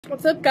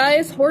What's up,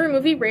 guys? Horror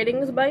movie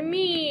ratings by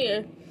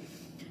me.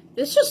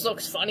 This just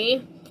looks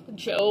funny.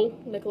 Joe,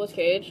 Nicolas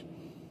Cage.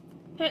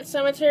 Pet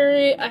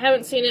Sematary, I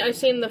haven't seen it. I've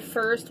seen the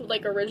first,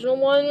 original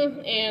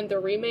one, and the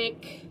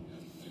remake.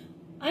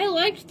 I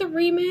liked the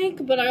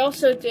remake, but I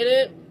also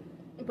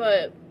didn't.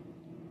 But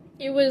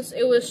it was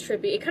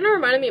trippy. It kind of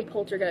reminded me of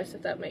Poltergeist,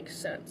 if that makes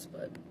sense.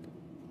 But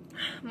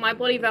My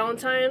Bloody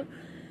Valentine,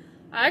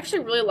 I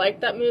actually really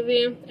liked that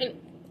movie. And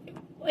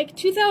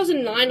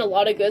 2009, a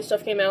lot of good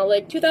stuff came out.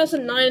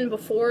 2009 and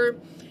before,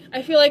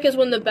 I feel like is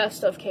when the best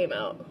stuff came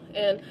out.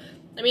 And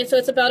so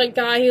it's about a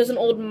guy, he was an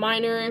old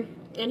miner,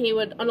 and he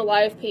would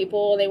unalive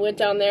people. They went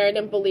down there,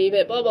 didn't believe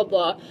it, blah, blah,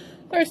 blah.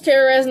 Starts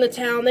terrorizing the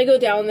town. They go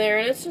down there,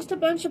 and it's just a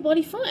bunch of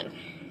bloody fun.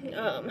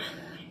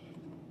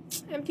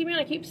 Empty Man,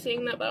 I keep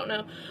seeing that, but I don't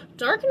know.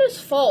 Darkness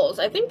Falls.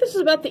 I think this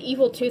is about the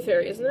Evil Tooth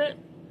Fairy, isn't it?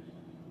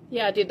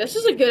 Yeah, dude, this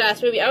is a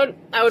good-ass movie.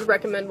 I would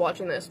recommend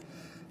watching this.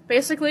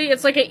 Basically,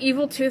 it's like an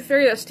evil tooth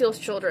fairy that steals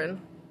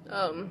children.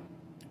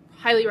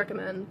 Highly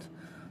recommend.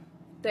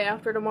 Day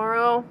After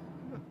Tomorrow.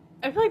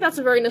 I feel like that's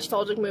a very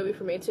nostalgic movie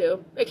for me,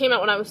 too. It came out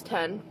when I was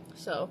 10,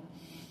 so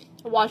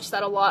I watched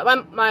that a lot.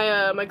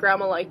 My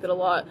grandma liked it a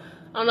lot.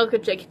 I don't know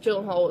if Jake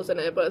Gyllenhaal was in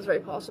it, but it's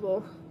very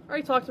possible. I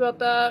already talked about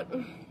that.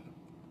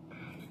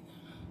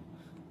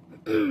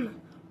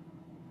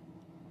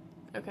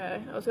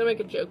 Okay, I was gonna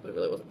make a joke, but it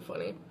really wasn't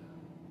funny.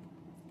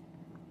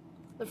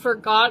 The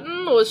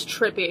Forgotten was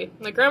trippy.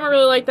 My grandma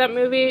really liked that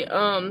movie.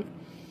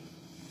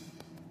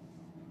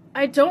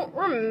 I don't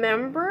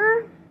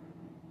remember.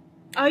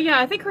 Oh yeah,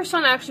 I think her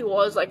son actually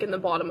was in the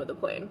bottom of the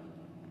plane.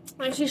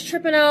 And she's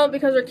tripping out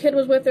because her kid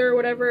was with her or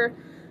whatever.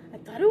 I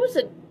thought it was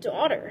a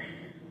daughter.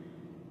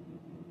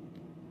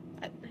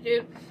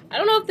 Dude, I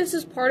don't know if this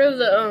is part of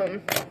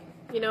the,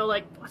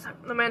 what's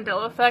that, the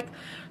Mandela effect,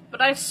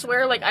 but I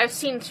swear, I've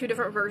seen two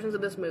different versions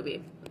of this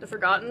movie. The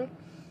Forgotten.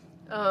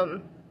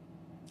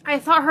 I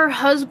thought her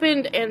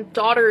husband and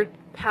daughter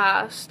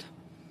passed.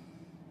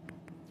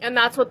 And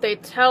that's what they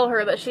tell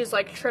her, that she's,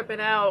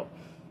 tripping out.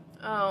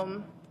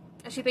 And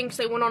she thinks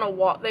they went on a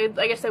walk. I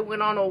guess they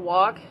went on a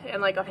walk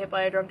and, got hit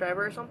by a drunk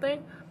driver or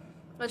something.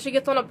 Then she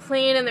gets on a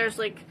plane and there's,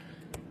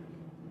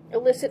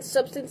 illicit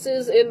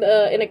substances in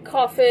a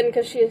coffin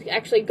because she's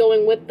actually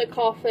going with the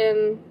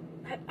coffin.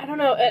 I don't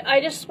know.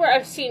 I just swear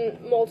I've seen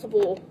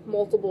multiple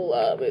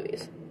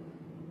movies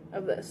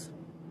of this.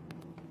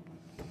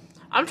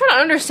 I'm trying to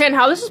understand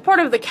how this is part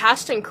of the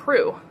cast and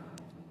crew.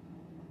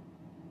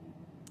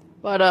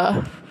 But,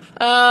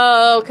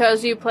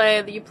 because you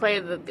play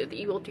the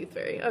Evil Tooth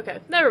Fairy. Okay,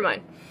 never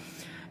mind.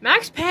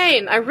 Max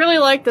Payne, I really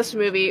like this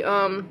movie.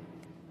 I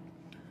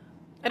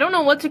don't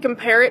know what to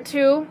compare it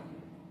to,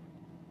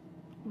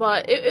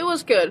 but it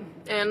was good.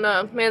 And,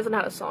 Manson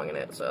had a song in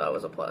it, so that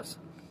was a plus.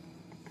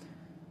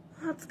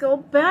 Let's go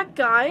back,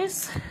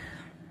 guys.